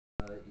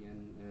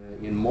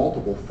in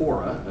multiple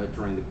fora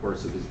during the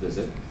course of his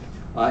visit.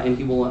 And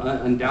he will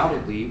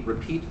undoubtedly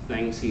repeat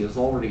things he has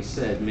already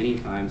said many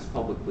times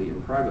publicly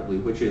and privately,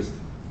 which is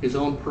his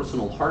own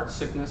personal heart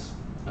sickness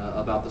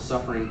about the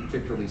suffering,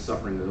 particularly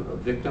suffering of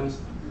victims,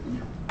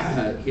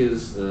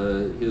 his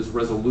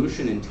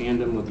resolution in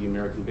tandem with the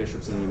American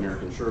bishops and the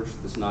American church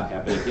this not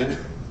happen again,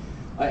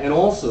 and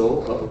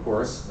also, of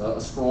course, a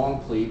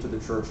strong plea to the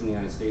church in the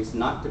United States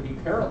not to be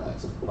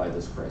paralyzed by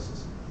this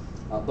crisis,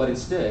 but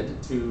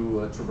instead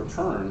to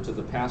return to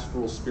the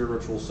pastoral,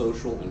 spiritual,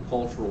 social, and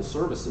cultural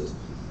services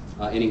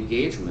and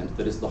engagement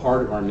that is the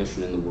heart of our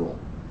mission in the world.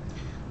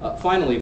 Finally,